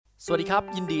สวัสดีครับ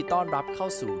ยินดีต้อนรับเข้า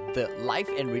สู่ The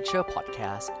Life Enricher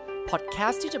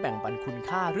Podcast ที่จะแบ่งปันคุณ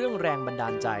ค่าเรื่องแรงบันดา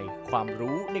ลใจความ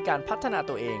รู้ในการพัฒนา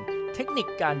ตัวเองเทคนิค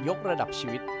การยกระดับชี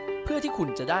วิตเพื่อที่คุณ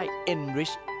จะได้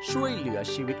enrich ช่วยเหลือ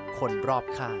ชีวิตคนรอบ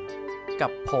ข้างกั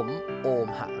บผมโอม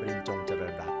หรินทร์จงเจริ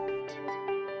ญรัตน์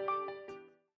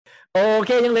โอเค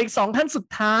ยังเหลืออีก2ท่านสุด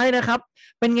ท้ายนะครับ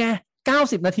เป็นไง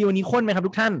90นาทีวันนี้ข้นไหมครับ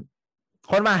ทุกท่าน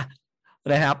ข้นมา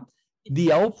นะครับเ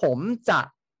ดี๋ยวผมจะ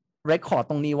เรคคอร์ด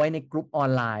ตรงนี้ไว้ในกลุ่มออ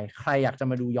นไลน์ใครอยากจะ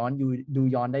มาดูย้อ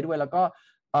นได้ด้วยแล้วก็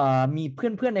มีเ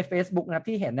พื่อนๆใน Facebook นะครับ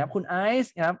ที่เห็นนะครับคุณไอ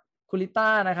ซ์นะครับคุณลิต้า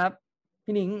นะครับ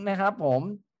พี่หนิงนะครับผม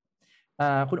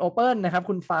คุณโอเปิลนะครับ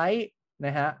คุณไฟน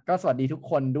ะฮะก็สวัสดีทุก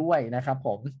คนด้วยนะครับผ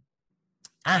ม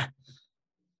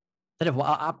เดี๋ยวผมเ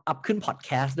อาอัพขึ้นพอดแค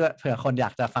สต์ด้วยเผื่อคนอยา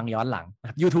กจะฟังย้อนหลังนะ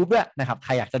ครับ YouTube ด้วยนะครับใค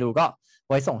รอยากจะดูก็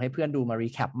ไว้ส่งให้เพื่อนดูมารี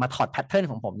แคปมาถอดแพทเทิร์น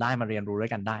ของผมได้มาเรียนรู้ด้ว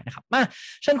ยกันได้นะครับมา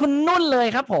เชิญคุณนุ่นเลย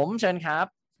ครับผมเชิญครับ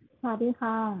สวัสดี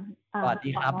ค่ะสวัสดี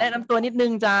ครับแนะนำตัวนิดนึ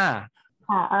งจ้า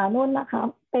ค่ะนุ่นนะคะ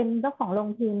เป็นเจ้าของโรง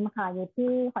พิมพ์ค่ะอยู่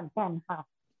ที่ขอนแก่นค่ะ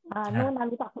นุ่น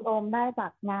รู้จักคุณโอมได้จา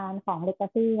กงานของ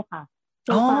Legacy ค่ะ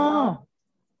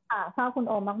ชอบคุณ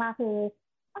โอมมากๆ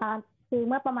คือ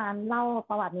เมื่อประมาณเล่า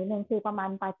ประวัตินิดนึงคือประมาณ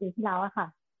ปลายปีที่แล้วอะค่ะ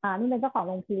นุ่นเป็นเจ้าของ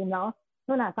โรงพิมพ์แล้ว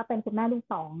นุ่นก็เป็นคุณแม่ลูก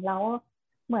2แล้ว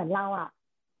เหมือนเรา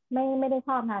ไม่ได้ช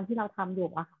อบงานที่เราทำอยู่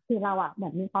อะค่ะคือเราเหมื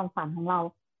อนมีความฝันของเรา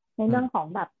ในเรื่องของ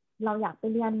แบบเราอยากไป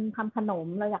เรียนทำขนม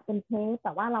เราอยากเป็นเชฟแ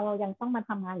ต่ว่าเรายังต้องมา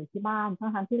ทำงานอยู่ที่บ้าน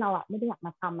ทั้งที่เราไม่ได้อยากม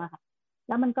าทำอะค่ะแ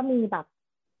ล้วมันก็มีแบบ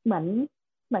เหมื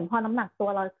อนพอน้ำหนักตัว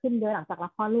เราขึ้นเยอะหลังจากรั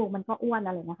บคลอดลูกมันก็อ้วนอ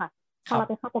ะไรนะคะพอเรา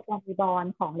ไปเข้าโปรแกรมรีบอร์น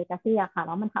ของ Legacy อะค่ะแ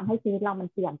ล้วมันทำให้ชีวิตเรามัน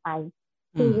เปลี่ยนไป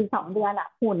คือ2 เดือน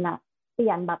หุ่นเปลี่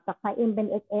ยนแบบจากไซส์ M เป็น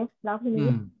XS แล้วทีนี้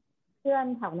เพื่อน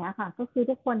แถวเนี้ยค่ะก็คือ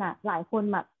ทุกคนหลายคน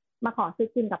แบบมาขอซื้อ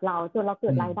กินกับเราจนเราเกิ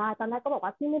ดรายได้ตอนแรกก็บอกว่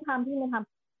าพี่ไม่ทำ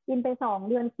กินไป2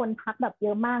 เดือนคนทักแบบเย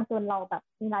อะมากจนเราแบบ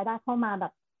มีรายได้เข้ามาแบ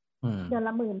บเดือนล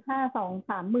ะ15,000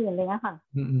 2-3 หมื่นเลยนะคะ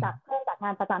จากเพิ่มจากง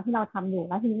านประจำที่เราทำอยู่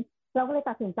แล้วทีนี้เราก็เลย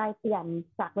ตัดสินใจเปลี่ยน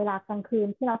จากเวลากลางคืน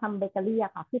ที่เราทำเบเกอรี่อ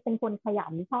ะค่ะที่เป็นคนขยั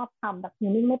นชอบทำแบบอ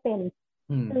ยู่นิ่งไม่เป็น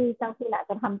คือกลางคืน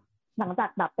จะทำหลังจาก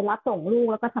แบบไปรับส่งลูก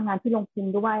แล้วก็ทำงานที่โรงพิม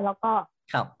พ์ด้วยแล้วก็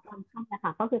ทำค่ำนะค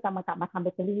ะก็คือจะกลับมาทำเบ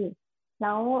เกอรี่แ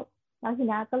ล้วที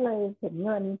นี้ก็เลยเห็นเ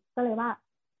งินก็เลยว่า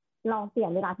ลองเปลี่ย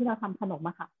นเวลาที่เราทำขนม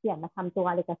ค่ะเปลี่ยนมาทำตัว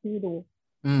Legacy ดู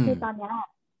คือตอนนี้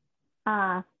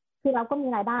คือเราก็มี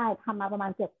รายได้ทำมาประมา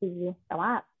ณ7 ปีแต่ว่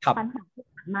าปัญหาที่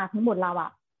ผ่านมาทั้งหมดเรา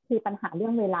คือปัญหาเรื่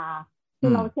องเวลาคื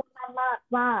อเราเชื่อมั่นมาก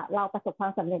ว่าเราประสบควา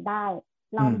มสำเร็จได้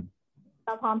เรา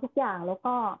พร้อมทุกอย่างแล้ว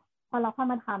ก็พอเราเข้า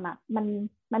มาทำ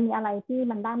มันมีอะไรที่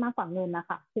มันได้มากกว่าเงินนะ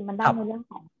คะคือมันได้ในเรื่อง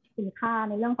ของสินค้า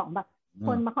ในเรื่องของแบบค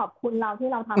นมาขอบคุณเราที่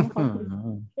เราทำให้เขา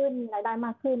ขึ้นมีรายได้ม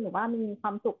ากขึ้นหรือว่ามีคว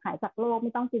ามสุขหายจากโรคไ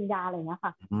ม่ต้องกินยาอะไรอย่างเงี้ยค่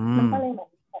ะมันก็เลยเหมือ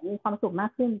นมีความสุขมา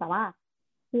กขึ้นแต่ว่า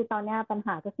คือตอนนี้ปัญห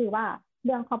าก็คือว่าเ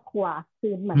รื่องครอบครัวคื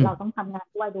อเหมือนเราต้องทำงาน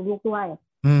ด้วยดูลูกด้วย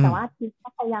แต่ว่าทีก็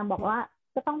พยายามบอกว่า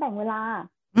จะต้องแบ่งเวลา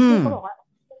พี่ก็บอกว่า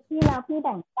พี่แ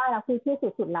บ่งได้แล้วคือที่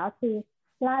สุดแล้วคือ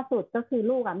ล่าสุดก็คือ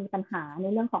ลูกมีปัญหาใน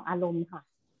เรื่องของอารมณ์ค่ะ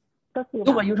ก็คือ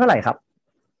ลูกอายุเท่าไหร่ครับ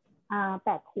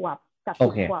8 ขวบกับ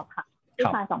10 ขวบค่ะผู้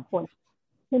ชาย2 คน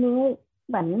ทีนี้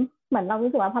เหมือนเรา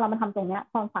รู้สึกว่าพอเรามาทำตรงเนี้ย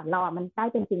ความฝันเรามันได้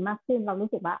เป็นจริงมากขึ้นเรารู้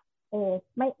สึกว่า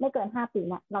ไม่เกิน5 ปี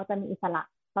เนี่ยเราจะมีอิสระ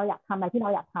เราอยากทำอะไรที่เรา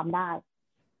อยากทำได้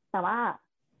แต่ว่า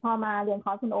พอมาเรียนค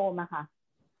อร์สคุณโอมค่ะ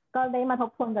ก็ได้มาทบ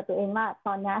ทวนกับตัวเองว่าต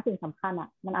อนนี้สิ่งสำคัญ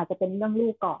มันอาจจะเป็นเรื่องลู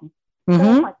กก่อนก็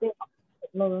ขอเจออี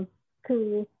กนึงคือ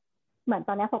เหมือนต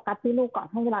อนนี้โฟกัสที่ลูกก่อน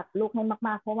ให้เวลาลูกให้ม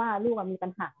ากๆเพราะว่าลูกมีปั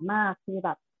ญหามากคือแบ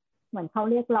บเหมือนเขา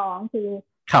เรียกร้องคือ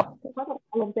เขาควบคุม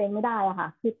อารมณ์ตัวเองไม่ได้ค่ะ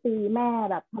คือตีแม่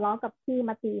แบบทะเลาะกับพี่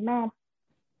มาตีแม่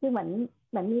คือเหมือ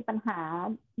นมีปัญหา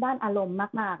ด้านอารมณ์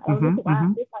มากๆเรารู้สึกว่า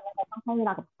ที่ตอนนี้เราต้องให้เวล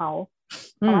ากับเขา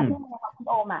แต่ว่าที่มากับคุณ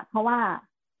โอมเพราะว่า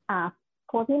โ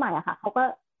ค้ชที่ใหม่ค่ะเขาก็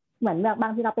เหมือนบา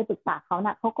งทีเราไปปรึกษาเขา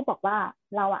เขาก็บอกว่า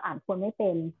เราอ่านคนไม่เป็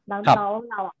นแล้วเร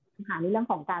าปัญหาในเรื่อง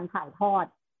ของการถ่ายทอด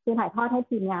คือถ่ายทอดให้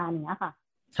ทีมงานอย่างเงี้ยค่ะ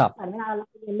แต่เวลาเรา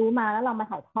เรียนรู้มาแล้วเรามา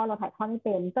ถ่ายทอดไม่เ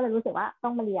ป็นก็เลยรู้สึกว่าต้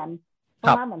องมาเรียนเพร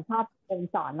าะว่าเหมือนชอบเป็น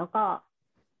สอนแล้วก็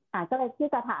ก็เลยที่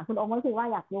จะถามคุณโอมก็คือว่า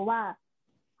อยากรู้ว่า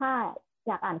ถ้าอ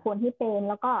ยากอ่านคนที่เป็น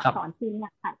แล้วก็สอนทีม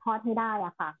ถ่ายทอดให้ได้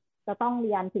ค่ะจะต้องเ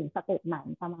รียนถึงสเต็ปไหน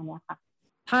ประมาณนี้ค่ะ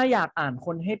ถ้าอยากอ่านค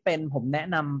นให้เป็นผมแนะ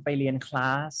นำไปเรียนคล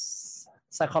าส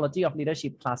Psychology of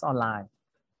Leadership คลาสออนไลน์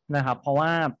นะครับเพราะว่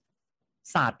า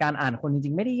ศาสตร์การอ่านคนจ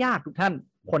ริงๆไม่ได้ยากทุกท่าน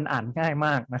คนอ่านง่ายม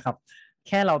ากนะครับแ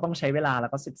ค่เราต้องใช้เวลาแล้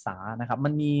วก็ศึกษานะครับ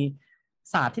มันมี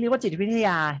ศาสตร์ที่เรียกว่าจิตวิทย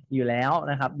าอยู่แล้ว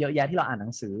นะครับเยอะแยะที่เราอ่านหนั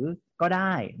งสือก็ไ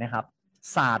ด้นะครับ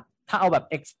ศาสตร์ถ้าเอาแบบ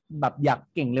อยาก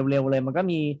เก่งเร็วๆเลยมันก็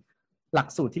มีหลัก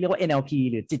สูตรที่เรียกว่า NLP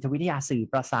หรือจิตวิทยาสื่อ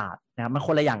ประสาทนะครับมันค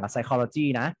นละอย่างกับ psychology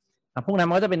นะพวกนั้น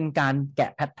มันก็จะเป็นการแก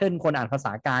ะแพทเทิร์นคนอ่านภาษ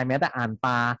ากายแม้แต่อ่านต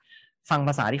า ฟังภ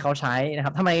าษาที่เขาใช้นะค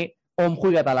รับทำไมโอมคุ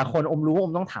ยกับแต่ละคนโอมรู้ว่าโอ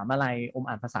มต้องถามอะไรโอม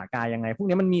อ่านภาษากายยังไงพวก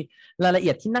นี้มันมีรายละเอี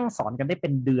ยดที่นั่งสอนกันได้เป็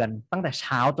นเดือนตั้งแต่เ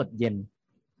ช้าจนเย็น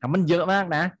ครับมันเยอะมาก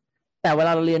นะแต่เวล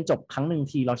าเราเรียนจบครั้งหนึ่ง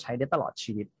ทีเราใช้ได้ตลอด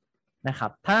ชีวิตนะครั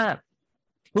บถ้า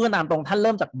พูดกันตามตรงท่านเ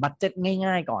ริ่มจากบัดเจ็ต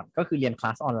ง่ายๆก่อนก็คือเรียนคล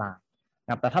าสออนไลน์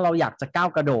ครับแต่ถ้าเราอยากจะก้าว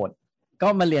กระโดดก็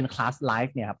มาเรียนคลาสไล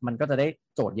ฟ์เนี่ยครับมันก็จะได้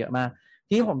โจทย์เยอะมาก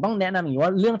ทีนี้ผมต้องแนะนำอย่างนี้ว่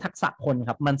าเรื่องทักษะคน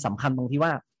ครับมันสำคัญตรงที่ว่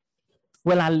าเ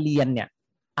วลาเรียนเนี่ย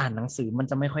อ่านหนังสือมัน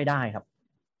จะไม่ค่อยได้ครับ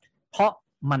เพราะ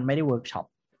มันไม่ได้เวิร์กช็อป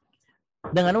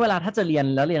ดังนั้นเวลาถ้าจะเรียน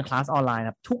แล้วเรียนคลาสออนไลน์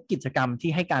ครับทุกกิจกรรม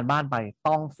ที่ให้การบ้านไป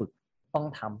ต้องฝึกต้อง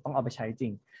ทำต้องเอาไปใช้จริ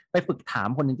งไปฝึกถาม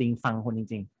คนจริงๆฟังคนจ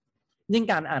ริงๆยิ่ง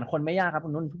การอ่านคนไม่ยากครับ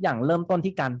ทุกอย่างเริ่มต้น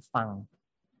ที่การฟัง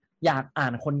อยากอ่า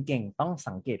นคนเก่งต้อง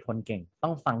สังเกตคนเก่งต้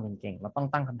องฟังเก่งๆแล้วต้อง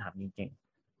ตั้งคำถามเก่ง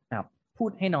ๆนะครับพู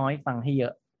ดให้น้อยฟังให้เยอ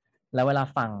ะแล้วเวลา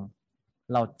ฟัง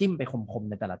เราจิ้มไปคมๆ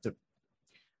ในแต่ละจุด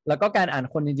แล้วก็การอ่าน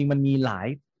คนจริงๆมันมีหลาย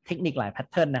เทคนิคหลายแพท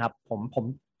เทิร์นนะครับผม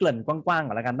เกริ่นกว้างๆ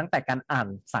ก่อนแล้วกันตั้งแต่การอ่าน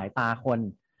สายตาคน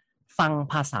ฟัง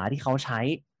ภาษาที่เขาใช้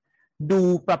ดู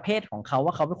ประเภทของเขา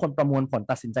ว่าเขาเป็นคนประมวลผล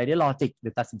ตัดสินใจด้วยลอจิกหรื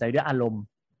อตัดสินใจด้วยอารมณ์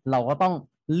เราก็ต้อง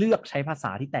เลือกใช้ภาษ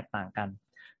าที่แตกต่างกัน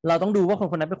เราต้องดูว่าคน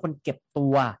คนนั้นเป็นคนเก็บตั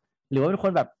วหรือว่าเป็นค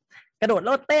นแบบกระโดดโล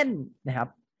ดเต้นนะครับ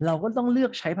เราก็ต้องเลือ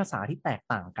กใช้ภาษาที่แตก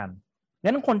ต่างกัน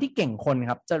งั้นคนที่เก่งคน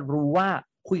ครับจะรู้ว่า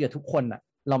คุยกับทุกคนอ่ะ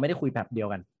เราไม่ได้คุยแบบเดียว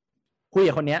กันคุย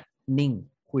กับคนเนี้ยนิ่ง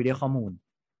คุยด้วยข้อมูล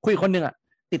คุยกับคนหนึ่งอ่ะ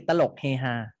ติดตลกเฮฮ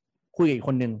าคุยกับอีก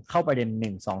คนหนึ่งเข้าประเด็น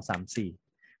1 2 3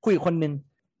 4คุยกับคนหนึ่ง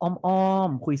อ้อม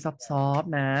ๆคุยซอฟ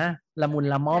ๆนะละมุน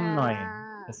ละม่อมหน่อย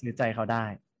จะซื้อใจเขาได้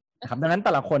นะครับดังนั้นแ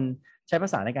ต่ละคนใช้ภา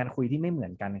ษาในการคุยที่ไม่เหมือ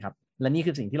นกันครับและนี่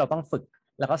คือสิ่งที่เราต้องฝึก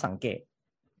แล้วก็สังเกต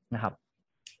นะครับ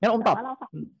งั้นอมตอบว่าเราสา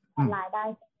มารถออนไลน์ได้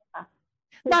ใช่ไหมคะ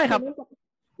ได้ครับ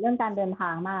เรื่องการเดินทา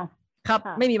งมากครับ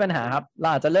ไม่มีปัญหาครับเรา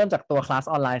อาจจะเริ่มจากตัวคลาส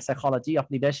ออนไลน์ Psychology of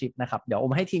Leadership นะครับเดี๋ยวอ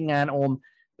มให้ทีมงานอม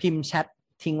พิมพ์แชท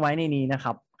ทิ้งไว้ในนี้นะค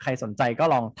รับใครสนใจก็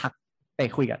ลองทักไป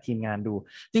คุยกับทีมงานดู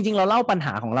จริงๆเราเล่าปัญห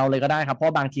าของเราเลยก็ได้ครับเพรา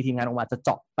ะบางทีทีมงานอมอาจจะเจ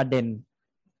าะประเด็น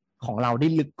ของเราได้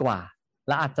ลึกกว่าแ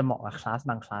ละอาจจะเหมาะกับคลาส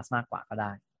บางคลาสมากกว่าก็ไ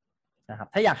ด้นะครับ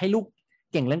ถ้าอยากให้ลูก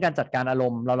เก่งเรื่องการจัดการอาร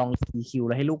มณ์เราลอง EQ แ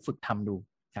ล้วให้ลูกฝึกทำดู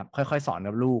ครับค่อยๆสอน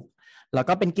กับลูกแล้ว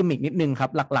ก็เป็นกิมมิกนิดนึงครั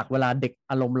บหลักๆเวลาเด็ก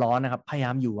อารมณ์ร้อนนะครับพยาย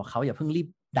ามอยู่กับเขาอย่าเพิ่งรีบ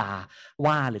ด่า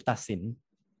ว่าหรือตัดสิน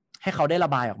ให้เขาได้ระ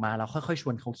บายออกมาแล้วค่อยๆช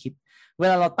วนเขาคิดเว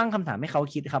ลาเราตั้งคำถามให้เขา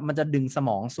คิดครับมันจะดึงสม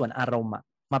องส่วนอารมณ์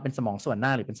มาเป็นสมองส่วนหน้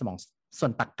าหรือเป็นสมองส่ว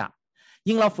นตรรกะ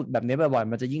ยิ่งเราฝึกแบบนี้บ่อย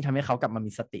ๆมันจะยิ่งทำให้เขากลับมา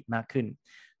มีสติมากขึ้น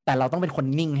แต่เราต้องเป็นคน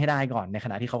นิ่งให้ได้ก่อนในข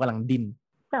ณะที่เขากำลังดิ้น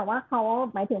แต่ว่าเขา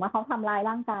หมายถึงว่าเขาทำลาย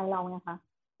ร่างกายเราไงคะ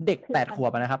เด็ก8 ขว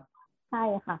บนะครับใช่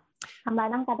ค่ะทำลาย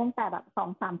ร่างกายตั้งแต่แบบ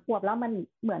2-3 ขวบแล้วมัน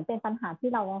เหมือนเป็นปัญหาที่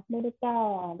เราไม่ได้แก้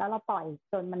แล้วเราปล่อย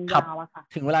จนมันยาวอะค่ะ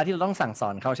ถึงเวลาที่เราต้องสั่งสอ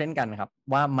นเขาเช่นกันครับ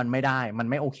ว่ามันไม่ได้มัน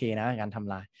ไม่โอเคนะการท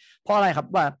ำลายเพราะอะไรครับ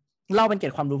ว่าเล่าเป็นเกร็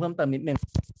ดความรู้เพิ่มเติมนิดนึง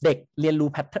เด็กเรียนรู้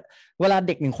แพทเทิร์นเวลาเ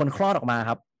ด็ก1 คนคลอดออกมา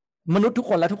ครับมนุษย์ทุก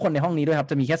คนและทุกคนในห้องนี้ด้วยครับ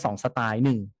จะมีแค่2 สไตล์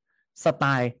1 สไต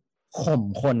ล์ข่ม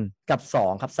คนกับ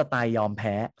2ครับสไตล์ยอมแ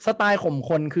พ้สไตล์ข่ม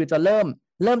คนคือจะเ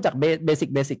ริ่มจากเบ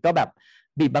สิกก็แบบ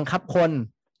บีบบังคับคน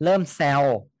เริ่มแซว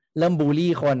เริ่มบูล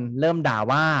ลี่คนเริ่มด่า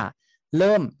ว่าเ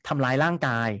ริ่มทำร้ายร่างก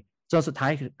ายจนสุดท้า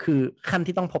ยคือขั้น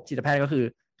ที่ต้องพบจิตแพทย์ก็คือ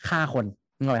ฆ่าคน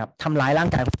นึกออกไหมครับทำร้ายร่าง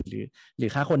กายหรือ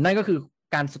ฆ่าคนนั่นก็คือ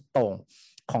การสุดโต่ง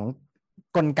ของ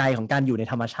กลไกของการอยู่ใน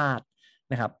ธรรมชาติ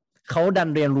นะครับเขาดัน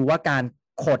เรียนรู้ว่าการ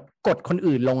กดคน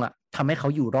อื่นลงทำให้เขา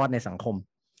อยู่รอดในสังคม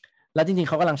แล้วจริงๆเ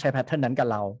ขากำลังใช้แพทเทิร์นนั้นกับ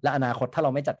เราและอนาคตถ้าเรา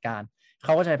ไม่จัดการเข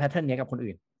าก็ใช้แพทเทิร์นนี้กับคน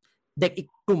อื่นเด็กอีก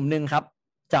กลุ่มนึงครับ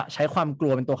จะใช้ความกลั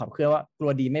วเป็นตัวขับเคลื่อนว่ากลั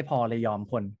วดีไม่พอเลยยอม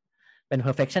คนเป็น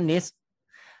perfectionist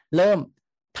เริ่ม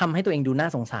ทำให้ตัวเองดูน่า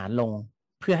สงสารลง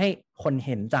เพื่อให้คนเ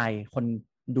ห็นใจคน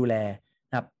ดูแล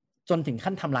นะครับจนถึง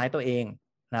ขั้นทำร้ายตัวเอง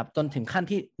นะครับจนถึงขั้น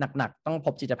ที่หนักๆต้องพ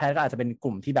บจิตแพทย์ก็อาจจะเป็นก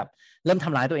ลุ่มที่แบบเริ่มท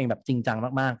ำร้ายตัวเองแบบจริงจัง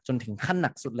มากๆจนถึงขั้นหนั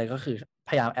กสุดเลยก็คือพ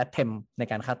ยายาม attempt ใน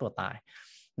การฆ่าตัวตาย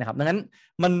นะครับดังนั้น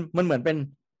มันเหมือนเป็น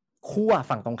ขั้ว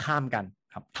ฝั่งตรงข้ามกัน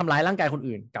ครับทำร้ายร่างกายคน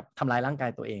อื่นกับทำร้ายร่างกาย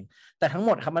ตัวเองแต่ทั้งห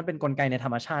มดครับมันเป็นกลไกในธร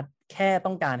รมชาติแค่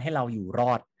ต้องการให้เราอยู่ร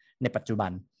อดในปัจจุบั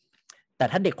นแต่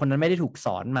ถ้าเด็กคนนั้นไม่ได้ถูกส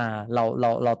อนมาเ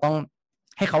ราต้อง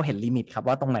ให้เขาเห็นลิมิตครับ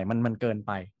ว่าตรงไหนมันเกินไ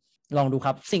ปลองดูค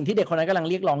รับสิ่งที่เด็กคนนั้นกำลัง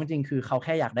เรียกร้องจริงคือเขาแ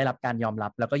ค่อยากได้รับการยอมรั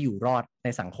บแล้วก็อยู่รอดใน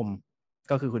สังคม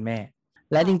ก็คือคุณแม่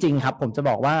และจริงๆครับผมจะ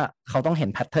บอกว่าเขาต้องเห็น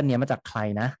แพทเทิร์นนี้มาจากใคร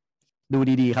นะดู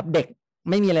ดีๆครับเด็ก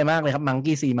ไม่มีอะไรมากเลยครับมัง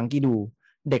กี้ซีมังกี้ดู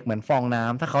เด็กเหมือนฟองน้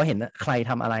ำถ้าเขาเห็นใคร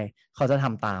ทำอะไรเขาจะท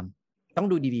ำตามต้อง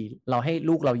ดูดีๆเราให้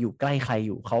ลูกเราอยู่ใกล้ใครอ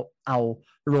ยู่เขาเอา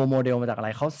โรโมเดลมาจากอะไร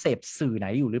เขาเสพสื่อไหน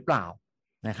อยู่หรือเปล่า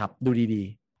นะครับดูดี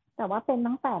ๆแต่ว่าเป็น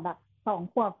ตั้งแต่แบบ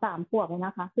2 ขวบ 3 ขวบเลยน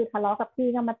ะคะคือทะเลาะกับพี่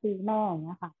ก็มาตีแม่อย่างเ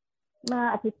งี้ยค่ะเมื่อ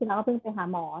อาทิตย์ที่แล้วก็เพิ่งไปหา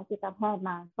หมอจิตแพทย์ม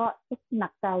าก็หนั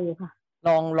กใจอยู่ค่ะ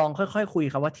ลองค่อยๆคุย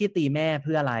ครับว่าที่ตีแม่เ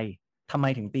พื่ออะไรทำไม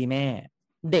ถึงตีแม่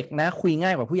เด็กนะคุยง่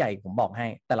ายกว่าผู้ใหญ่ผมบอกให้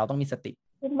แต่เราต้องมีสติ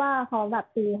คิดว่าเขาแบบ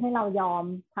ตีให้เรายอม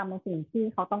ทำในสิ่งที่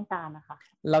เขาต้องการนะคะ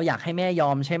เราอยากให้แม่ยอ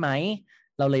มใช่ไหม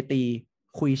เราเลยตี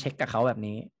คุยเช็คกับเขาแบบ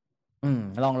นี้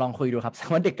ลองคุยดูครับแสด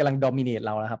งว่าเด็กกำลังโดมิเนตเ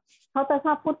ราแล้วครับเขาจะช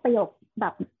อบพูดประโยคแบ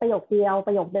บประโยคเดียวป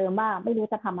ระโยคเดิมว่าไม่รู้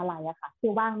จะทำอะไรอะค่ะคื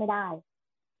อว่างไม่ได้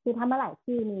คือถ้าเมื่อไหร่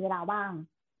ที่มีเวลาว่าง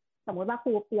สมมุติว่าค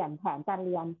รูเปลี่ยนแผนการเ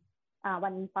รียนวั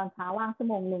นตอนเช้าว่างชั่ว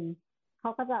โมงนึงเขา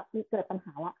ก็จะมีเกิดปัญห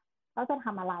าละเขาจะท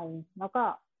ำอะไรแล้วก็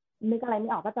นึกอะไรไม่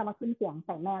ออกก็จะมาขึ้นเสียงใ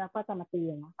ส่แม่แล้วก็จะมาตี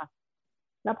อย่างนี้ค่ะ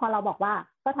แล้วพอเราบอกว่า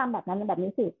ก็ทำแบบนั้นแบบ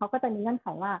นี้สิเขาก็จะมีเงื่อนไข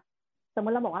ว่าสมม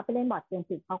ติเราบอกว่าไปเล่นบอร์ดเกม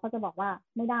สิเขาก็จะบอกว่า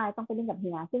ไม่ได้ต้องไปเล่นกับเ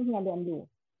ฮียซึ่งเฮียเรียนอยู่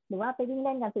หรือว่าไปวิ่งเ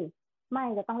ล่นกันสิไม่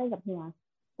จะต้องเล่นกับเฮีย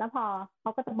แล้วพอเข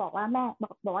าก็จะบอกว่าแม่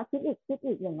บอกว่าคิด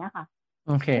อีกอย่างเงี้ยค่ะ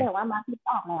โอเคเรียกว่ามาคิด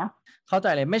ออกแล้วเข้าใจ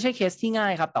เลยไม่ใช่เคสที่ง่า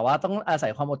ยครับแต่ว่าต้องอาศั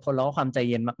ยความอดทนแล้วก็ความใจ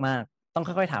เย็นมากๆต้อง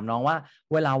ค่อยๆถามน้องว่า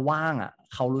เวลาว่าง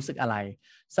เขารู้สึกอะไร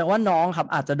แสดงว่าน้องครับ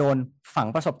อาจจะโดนฝัง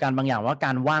ประสบการณ์บางอย่างว่าก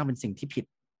ารว่างเป็นสิ่งที่ผิด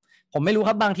ผมไม่รู้ค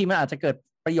รับบางทีมันอาจจะเกิด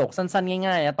ประโยคสั้นๆ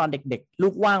ง่ายๆนะตอนเด็กๆลู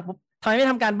กว่างปุ๊บทำไมไม่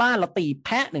ทำการบ้านเราตีแพ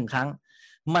ะ1 ครั้ง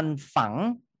มันฝัง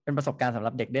เป็นประสบการณ์สำห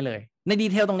รับเด็กได้เลยในดี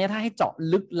เทลตรงนี้ถ้าให้เจาะ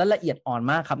ลึกและละเอียดอ่อน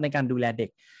มากครับในการดูแลเด็ก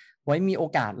ไว้มีโอ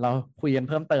กาสเราคุยกัน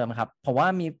เพิ่มเติมครับเพราะว่า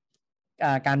มี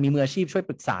การมีมืออาชีพช่วย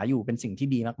ปรึกษาอยู่เป็นสิ่งที่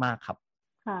ดีมากๆครับ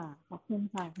ค่ะขอบคุณ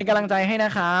ค่ะเป็นกำลังใจให้น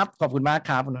ะครับขอบคุณมาก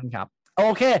ครับคุณนนท์ครับโอ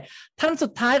เคท่านสุ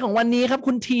ดท้ายของวันนี้ครับ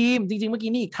คุณทีมจริงๆเมื่อกี้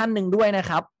นี่อีกท่านหนึ่งด้วยนะ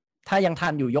ครับถ้ายังทั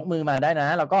นอยู่ยกมือมาได้น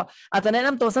ะแล้วก็อาจจะแนะน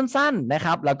ำตัวสั้นๆนะค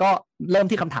รับแล้วก็เริ่ม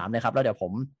ที่คำถามเลยครับแล้วเดี๋ยวผ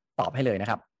มตอบให้เลยนะ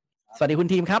ครับสวัสดีคุณ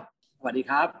ทีมครับสวัสดี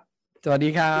ครับสวัสดี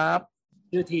ครับ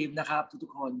ชื่อทีมนะครับทุ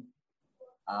กๆคน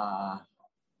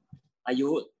อายุ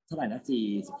เท่าไหร่นะ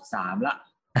43ละ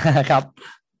ครับ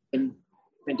เ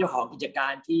ป็นเจ้าของกิจกา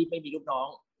รที่ไม่มีลูกน้อง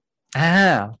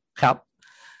ครับ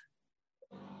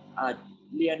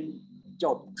เรียนจ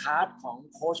บคลาสของ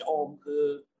โค้ชโอมคือ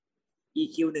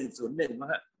EQ 101มั้ง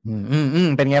ฮะ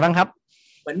เป็นไงบ้างครับ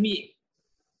เหมือนมี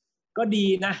ก็ดี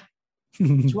นะ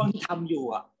ช่วงที่ทำอยู่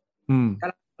ก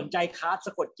ำลังสนใจคลาสส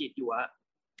ะกดจิตอยู่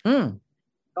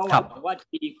ก็หวังว่า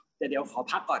ดีแต่เดี๋ยวขอ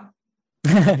พักก่อน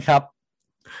ครับ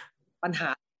ปัญ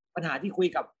หาที่คุย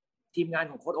กับทีมงาน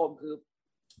ของโค้ชโอมคือ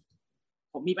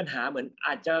ผมมีปัญหาเหมือนอ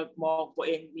าจจะมองตัวเ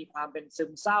องมีความเป็นซึ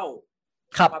มเศร้า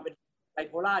ความเป็นไบ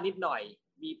โพล่านิดหน่อย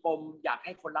มีปมอยากใ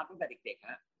ห้คนรักตั้งแต่เด็กๆ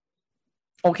ฮะ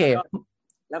โอเค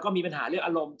แล้วก็มีปัญหาเรื่องอ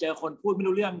ารมณ์เจอคนพูดไม่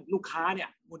รู้เรื่องลูกค้าเนี่ย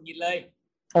หงุดหงิดเลย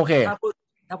โอเคถ้า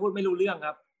พูดไม่รู้เรื่องค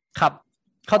รับครับ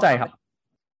เข้าใจครับ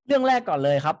เรื่องแรกก่อนเล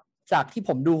ยครับจากที่ผ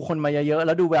มดูคนมาเยอะๆแ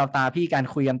ล้วดูแววตาพี่การ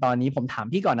คุยกันตอนนี้ผมถาม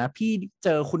พี่ก่อนนะพี่เจ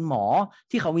อคุณหมอ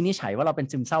ที่เขาวินิจฉัยว่าเราเป็น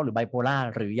ซึมเศร้าหรือไบโพล่า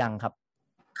หรือยังครับ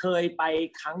เคยไป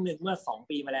ครั้งหนึ่งเมื่อ2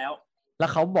 ปีมาแล้วแล้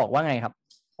วเขาบอกว่าไงครับ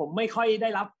ผมไม่ค่อยได้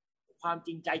รับความจ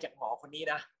ริงใจจากหมอคนนี้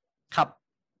นะครับ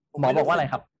หมอบอกว่าอะไร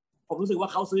ครับผมรู้สึกว่า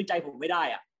เขาซื้อใจผมไม่ได้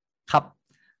ครับ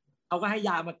เขาก็ให้ย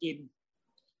ามากิน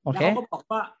แล้วเขาก็บอก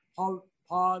ว่าพ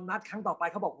อนัดครั้งต่อไป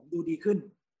เขาบอกผมดูดีขึ้น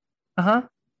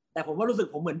แต่ผมว่ารู้สึก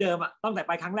ผมเหมือนเดิมตั้งแต่ไ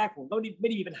ปครั้งแรกผมก็ไม่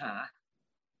ได้มีปัญหา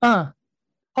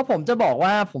เพราะผมจะบอก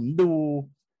ว่าผมดู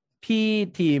พี่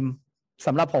ทีมส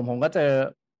ำหรับผมก็เจอ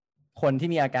คนที่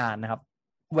มีอาการนะครับ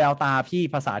แววตาพี่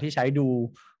ภาษาที่ใช้ดู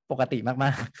ปกติม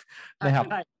ากๆนะครับ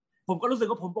ผมก็รู้สึก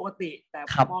ว่าผมปกติแต่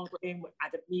มองตัวเองเหมือนอาจ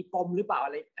จะมีปมหรือเปล่าอะ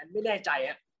ไรอันไม่แน่ใจ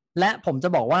และผมจะ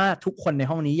บอกว่าทุกคนใน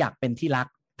ห้องนี้อยากเป็นที่รัก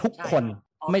ทุกคน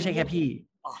ไม่ใช่แค่พี่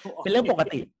เป็นเรื่องปก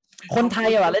ติคนไทย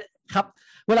เลยครับ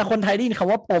เวลาคนไทยได้ยินค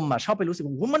ำว่าปมชอบไปรู้สึก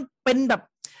ว่ามันเป็นแบบ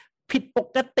ผิดป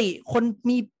กติคน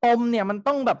มีปมเนี่ยมัน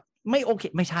ต้องแบบไม่โอเค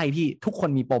ไม่ใช่พี่ทุกคน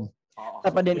มีปมแต่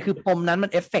ประเด็นคือปมนั้นมั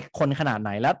นเอฟเฟกต์คนขนาดไหน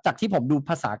แล้วจากที่ผมดู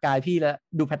ภาษากายพี่และ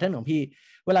ดูแพทเทิร์นของพี่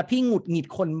เวลาพี่หงุดหงิด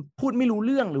คนพูดไม่รู้เ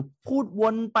รื่องหรือพูดว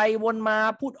นไปวนมา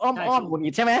พูดอ้อมหงุดห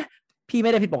งิดใช่ไหมพี่ไ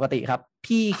ม่ได้ผิดปกติครับ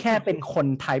พี่แค่เป็นคน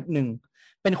ไทป์หนึ่ง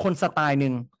เป็นคนสไตล์ห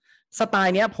นึ่งสไต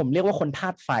ล์เนี้ยผมเรียกว่าคนธา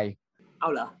ตุไฟเอา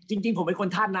เหรอจริงๆผมเป็นคน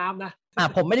ธาตุน้ำนะ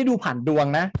ผมไม่ได้ดูผ่านดวง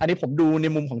นะอันนี้ผมดูใน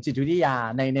มุมของจิตวิทยา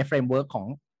ในเฟรมเวิร์กของ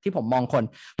ที่ผมมองคน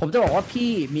ผมจะบอกว่าพี่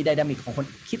มีไดนามิกของคน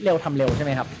คิดเร็วทำเร็วใช่ไห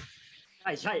มครับ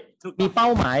ใช่มีเป้า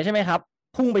หมายใช่ไหมครับ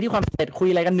พุ่งไปที่ความสำเร็จคุย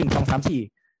อะไรกัน1 2 3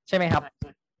 4ใช่ไหมครับ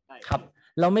ครับ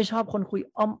เราไม่ชอบคนคุย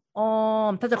อ้อ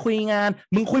มถ้าจะคุยงาน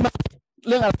มึงคุยมา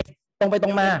เรื่องอะไรตรงไปตร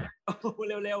งมา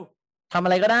เร็วทำอะ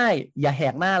ไรก็ได้อย่าแห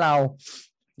กหน้าเรา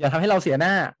อย่าทำให้เราเสียห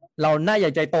น้าเราหน้าให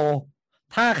ญ่ใจโต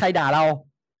ถ้าใครด่าเรา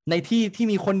ในที่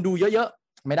มีคนดูเยอะ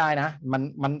ๆไม่ได้นะ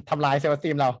มันทำลายเซลล์สตี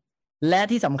มเราและ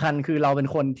ที่สำคัญคือเราเป็น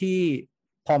คนที่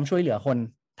พร้อมช่วยเหลือคน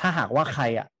ถ้าหากว่าใคร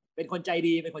เป็นคนใจ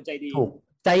ดีถูก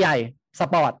ใจใหญ่ส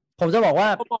ปอร์ตผมจะบอกว่า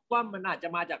มันอาจจะ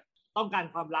มาจากต้องการ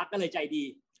ความรักก็เลยใจดี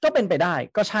ก็เป็นไปได้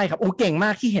ก็ใช่ครับโอ้เก่งม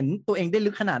ากที่เห็นตัวเองได้ลึ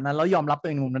กขนาดนั้นแล้วยอมรับตัวเ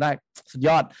องในมุมนั้นได้สุดย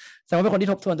อดแสดงว่าเป็นคนที่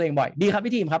ทบทวนตัวเองบ่อยดีครับ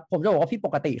พี่ทีมครับผมจะบอกว่าพี่ป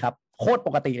กติครับโคตรป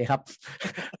กติเลยครับ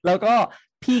แล้วก็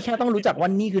พี่แค่ต้องรู้จักว่า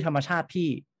นี่คือธรรมชาติพี่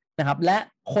นะครับและ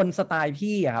คนสไตล์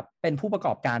พี่ครับเป็นผู้ประก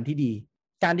อบการที่ดี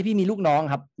การที่พี่มีลูกน้อง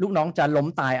ครับลูกน้องจะล้ม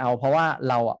ตายเอาเพราะว่า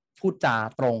เราพูดจา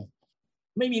ตรง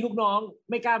ไม่มีลูกน้อง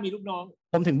ไม่กล้ามีลูกน้อง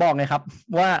ผมถึงบอกไงครับ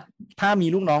ว่าถ้ามี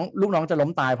ลูกน้องจะล้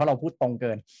มตายเพราะเราพูดตรงเ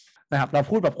กินนะครับเรา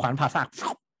พูดแบบขวานผ่าซาก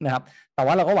นะครับแต่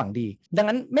ว่าเราก็หวังดีดัง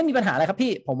นั้นไม่มีปัญหาอะไรครับ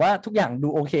พี่ผมว่าทุกอย่างดู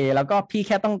โอเคแล้วก็พี่แ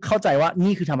ค่ต้องเข้าใจว่า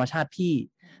นี่คือธรรมชาติพี่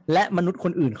และมนุษย์ค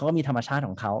นอื่นเขาก็มีธรรมชาติข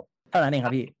องเขาเท่านั้นเองค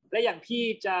รับพี่และอย่างพี่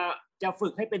จะฝึ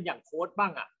กให้เป็นอย่างโค้ชบ้า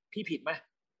งพี่ผิดไหม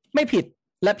ไม่ผิด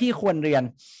และพี่ควรเรียน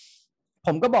ผ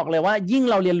มก็บอกเลยว่ายิ่ง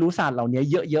เราเรียนรู้ศาสตร์เหล่านี้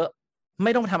เยอะๆไ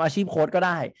ม่ต้องทำอาชีพโค้ชก็ไ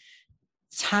ด้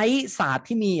ใช้ศาสตร์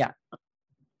ที่มี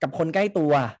กับคนใกล้ตั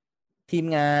วทีม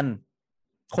งาน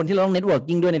คนที่เราต้องเน็ตเวิร์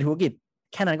กิ่งด้วยในธุรกิจ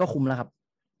แค่นั้นก็คุ้มแล้วครับ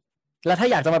แล้วถ้า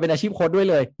อยากจะมาเป็นอาชีพโค้ชด้วย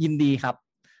เลยยินดีครับ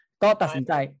ก็ตัดสินใ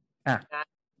จ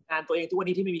งานตัวเองทุกวัน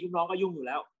นี้ที่ไม่มีลูกน้องก็ยุ่งอยู่แ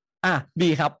ล้วดี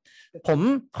ครับผม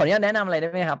ขออนุญาตแนะนำอะไรได้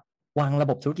ไหมครับวางระ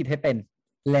บบธุรกิจให้เป็น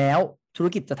แล้วธุร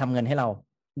กิจจะทำเงินให้เรา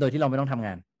โดยที่เราไม่ต้องทำง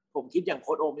านผมคิดอย่างโ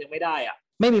ค้ชโอมยังไม่ได้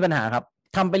ไม่มีปัญหาครับ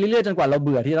ทำไปเรื่อยๆจนกว่าเราเ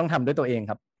บื่อที่ต้องทำด้วยตัวเอง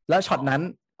ครับแล้วช็อตนั้น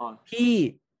พี่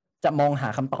จะมองหา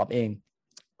คำตอบเอง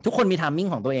ทุกคนมีไทมิ่ง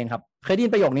ของตัวเองครับเคยได้ยิ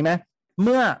นประโยคนี้ไหมเ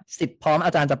มื่อ10พร้อมอ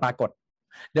าจารย์จะปรากฏ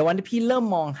เดี๋ยววันที่พี่เริ่ม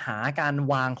มองหาการ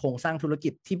วางโครงสร้างธุรกิ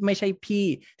จที่ไม่ใช่พี่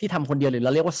ที่ทำคนเดียวหรือเร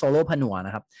าเรียกว่าโซโล่ผนวน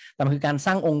ะครับแต่มันคือการส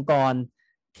ร้างองค์กร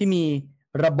ที่มี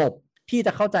ระบบพี่จ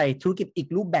ะเข้าใจธุรกิจอีก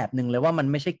รูปแบบหนึ่งเลยว่ามัน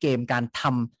ไม่ใช่เกมการท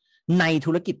ำใน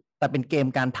ธุรกิจแต่เป็นเกม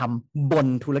การทำบน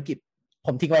ธุรกิจผ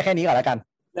มทิ้งไว้แค่นี้ก่อนแล้วกัน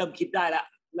เริ่มคิดได้แล้ว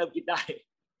เริ่มคิดได้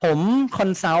ผมคอ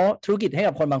นซัลท์ธุรกิจให้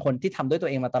กับคนบางคนที่ทำด้วยตัว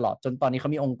เองมาตลอดจนตอนนี้เขา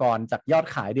มีองค์กรจากยอด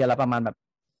ขายเดือนละประมาณแบบ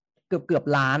เกือบ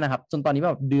ล้านนะครับจนตอนนี้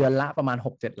แบบเดือนละประมาณ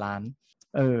 6-7 ล้าน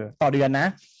ต่อเดือนนะ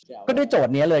ก็ด้วยโจท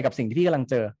ย์นี้เลยกับสิ่งที่พี่กำลัง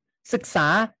เจอศึกษา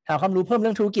หาความรู้เพิ่มเ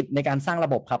รื่องธุรกิจในการสร้างระ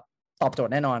บบครับตอบโจท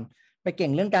ย์แน่นอนไปเก่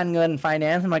งเรื่องการเงิน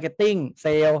finance marketing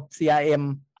sales CRM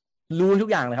รู้ทุก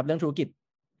อย่างเลยครับเรื่องธุรกิจ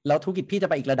แล้วธุรกิจพี่จะ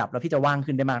ไปอีกระดับแล้วพี่จะว่าง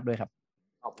ขึ้นได้มากด้วยครับ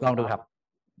ลองดูครับ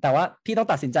แต่ว่าพี่ต้อง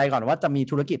ตัดสินใจก่อนว่าจะมี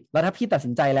ธุรกิจแล้วถ้าพี่ตัดสิ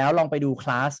นใจแล้วลองไปดูค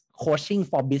ลาส coaching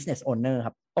for business owner ค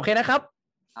รับโอเคนะครับ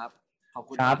ครับขอบ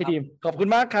คุณครับพี่ทีมขอบคุณ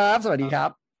มากครับสวัสดีครับ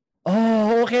โ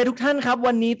อเคทุกท่านครับ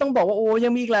วันนี้ต้องบอกว่ายั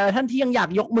งมีอีกหลายท่านที่ยังอยาก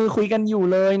ยกมือคุยกันอยู่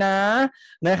เลย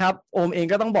นะครับโอมเอง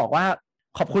ก็ต้องบอกว่า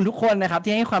ขอบคุณทุกคนนะครับ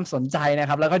ที่ให้ความสนใจนะ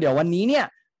ครับแล้วก็เดี๋ยววันนี้เนี่ย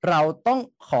เราต้อง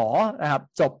ขอนะครับ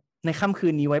จบในค่ำคื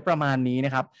นนี้ไว้ประมาณนี้น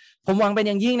ะครับผมหวังเป็นอ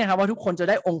ย่างยิ่งนะครับว่าทุกคนจะ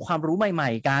ได้องค์ความรู้ใหม่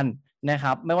ๆกันนะค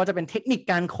รับไม่ว่าจะเป็นเทคนิค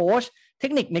การโค้ชเท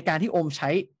คนิคในการที่โอมใช้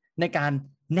ในการ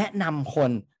แนะนำค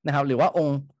นนะครับหรือว่าอง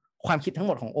ค์ความคิดทั้งห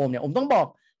มดของโอมเนี่ยโอมต้องบอก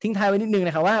ทิ้งท้ายไว้นิดนึงน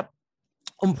ะครับว่า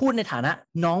ผมพูดในฐานะ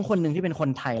น้องคนหนึ่งที่เป็นคน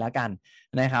ไทยแล้วกัน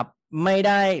นะครับไม่ไ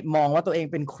ด้มองว่าตัวเอง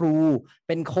เป็นครูเ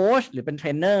ป็นโค้ชหรือเป็นเทร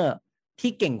นเนอร์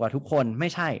ที่เก่งกว่าทุกคนไม่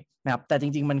ใช่นะครับแต่จ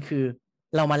ริงๆมันคือ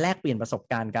เรามาแลกเปลี่ยนประสบ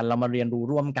การณ์กันเรามาเรียนรู้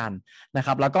ร่วมกันนะค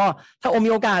รับแล้วก็ถ้าโอม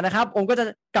มีโอกาสนะครับโอมก็จะ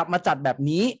กลับมาจัดแบบ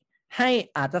นี้ให้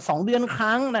อาจจะ2เดือนค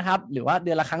รั้งนะครับหรือว่าเ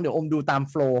ดือนละครั้งเดี๋ยวโอมดูตาม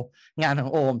โฟลว์งานขอ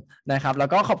งโอมนะครับแล้ว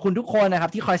ก็ขอบคุณทุกคนนะครั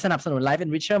บที่คอยสนับสนุน Life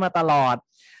Enricher มาตลอด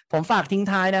ผมฝากทิ้ง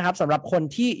ท้ายนะครับสำหรับคน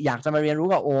ที่อยากจะมาเรียนรู้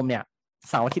กับโอมเนี่ย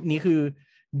เสาร์อาทิตย์นี้คือ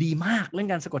ดีมากเรื่อง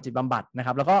การสะกดจิตบำบัดนะค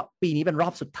รับแล้วก็ปีนี้เป็นรอ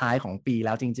บสุดท้ายของปีแ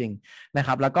ล้วจริงๆนะค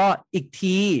รับแล้วก็อีก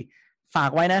ทีฝา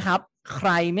กไว้นะครับใคร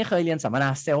ไม่เคยเรียนสัมมนา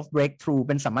Self Breakthrough เ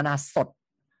ป็นสัมมนาสด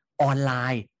ออนไล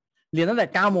น์เรียนตั้งแต่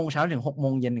 9 โมงเช้าถึง 6 โม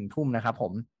งเย็น 1 ทุ่มนะครับผ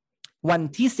มวัน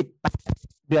ที่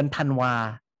18เดือนธันวา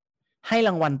ให้ร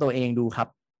างวัลตัวเองดูครับ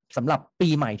สำหรับปี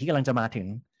ใหม่ที่กำลังจะมาถึง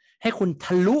ให้คุณท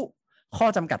ะลุข้อ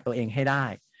จำกัดตัวเองให้ได้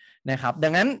นะครับดั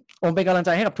งนั้นผมเป็นกำลังใจ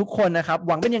ให้กับทุกคนนะครับห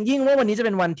วังเป็นอย่างยิ่งว่าวันนี้จะเ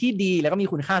ป็นวันที่ดีแล้วก็มี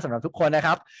คุณค่าสำหรับทุกคนนะค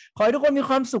รับขอให้ทุกคนมี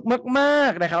ความสุขมา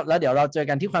กๆนะครับแล้วเดี๋ยวเราเจอ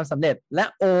กันที่ความสำเร็จและ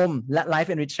โอมและ Life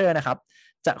Enricher นะครับ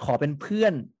จะขอเป็นเพื่อ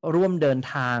นร่วมเดิน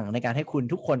ทางในการให้คุณ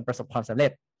ทุกคนประสบความสำเร็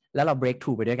จและเรา break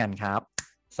through ไปด้วยกันครับ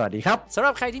สวัสดีครับสำห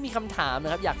รับใครที่มีคำถามน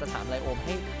ะครับอยากจะถามอะไรโอมใ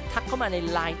ห้ทักเข้ามาใน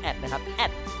Line แอดนะครับ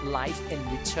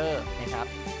 @lifeenricher นะครับ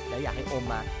แล้วอยากให้โอม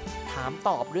มาถามต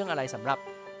อบเรื่องอะไรสำหรับ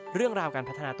เรื่องราวการ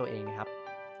พัฒนาตัวเองนะครับ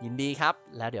ยินดีครับ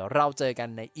แล้วเดี๋ยวเราเจอกัน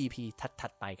ใน EP ถั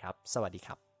ดๆไปครับสวัสดีค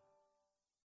รับ